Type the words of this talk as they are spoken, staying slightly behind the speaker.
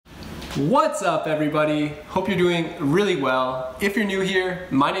What's up, everybody? Hope you're doing really well. If you're new here,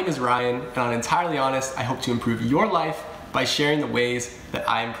 my name is Ryan, and I'm entirely honest, I hope to improve your life by sharing the ways that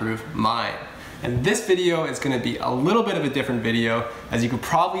I improve mine. And this video is going to be a little bit of a different video. As you can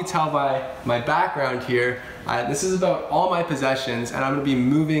probably tell by my background here, this is about all my possessions, and I'm going to be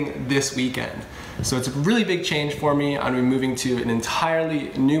moving this weekend. So it's a really big change for me. I'm going to be moving to an entirely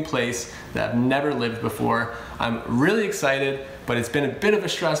new place that I've never lived before. I'm really excited, but it's been a bit of a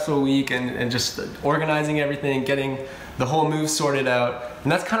stressful week and just organizing everything, getting the whole move sorted out.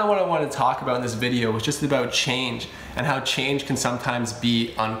 And that's kind of what I want to talk about in this video, was just about change and how change can sometimes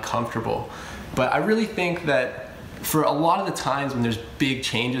be uncomfortable. But I really think that for a lot of the times when there's big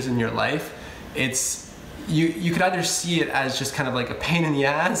changes in your life, you could either see it as just kind of like a pain in the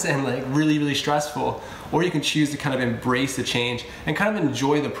ass and like really stressful, or you can choose to kind of embrace the change and kind of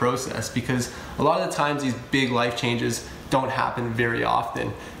enjoy the process, because a lot of the times these big life changes don't happen very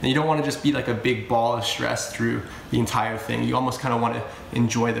often, and you don't want to just be like a big ball of stress through the entire thing. You almost kind of want to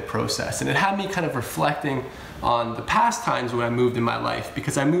enjoy the process. And it had me kind of reflecting on the past times when I moved in my life,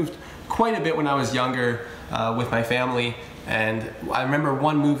 because I moved quite a bit when I was younger with my family. And I remember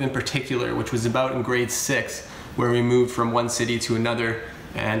one move in particular, which was about in grade 6, where we moved from one city to another,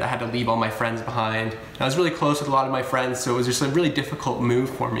 and I had to leave all my friends behind. And I was really close with a lot of my friends, so it was just a really difficult move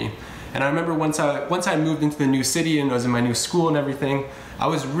for me. And I remember once I moved into the new city and I was in my new school and everything, I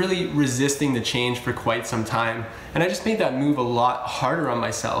was really resisting the change for quite some time. And I just made that move a lot harder on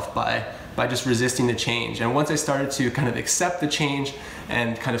myself by just resisting the change. And once I started to kind of accept the change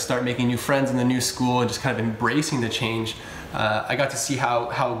and kind of start making new friends in the new school and just kind of embracing the change, I got to see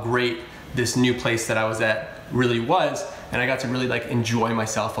how great this new place that I was at really was, and I got to really like enjoy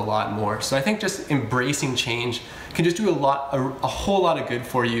myself a lot more. So I think just embracing change can just do a whole lot of good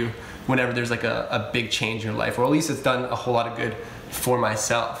for you whenever there's like a big change in your life, or at least it's done a whole lot of good for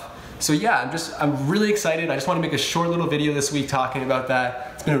myself. So yeah, I'm really excited. I just want to make a short little video this week talking about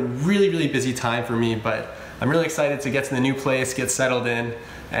that. It's been a really busy time for me, but I'm really excited to get to the new place, get settled in,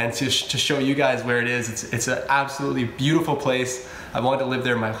 and to show you guys where it is. It's an absolutely beautiful place. I've wanted to live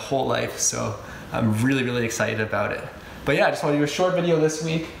there my whole life, so I'm really excited about it. But yeah, I just want to do a short video this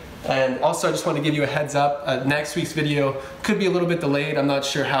week. And also I just want to give you a heads up, next week's video could be a little bit delayed. I'm not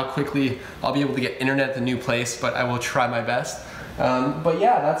sure how quickly I'll be able to get internet at the new place, but I will try my best. But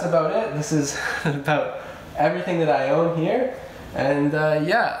yeah, that's about it. This is about everything that I own here. And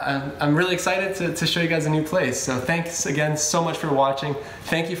yeah, I'm really excited to show you guys a new place. So thanks again so much for watching.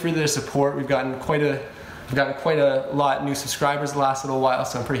 Thank you for the support. We've gotten quite a lot new subscribers the last little while,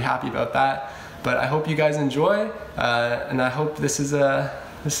 so I'm pretty happy about that. But I hope you guys enjoy, and I hope this is an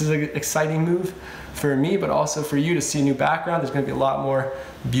exciting move for me, but also for you to see a new background. There's going to be a lot more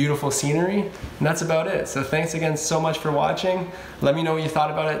beautiful scenery, and that's about it. So thanks again so much for watching. Let me know what you thought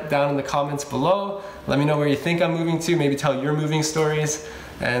about it down in the comments below. Let me know where you think I'm moving to. Maybe tell your moving stories.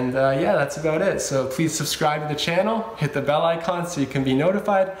 And yeah, that's about it. So please subscribe to the channel, hit the bell icon so you can be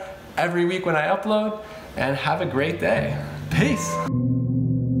notified every week when I upload, and have a great day. Peace.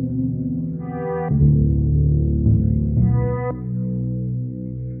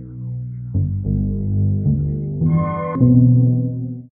 Thank you.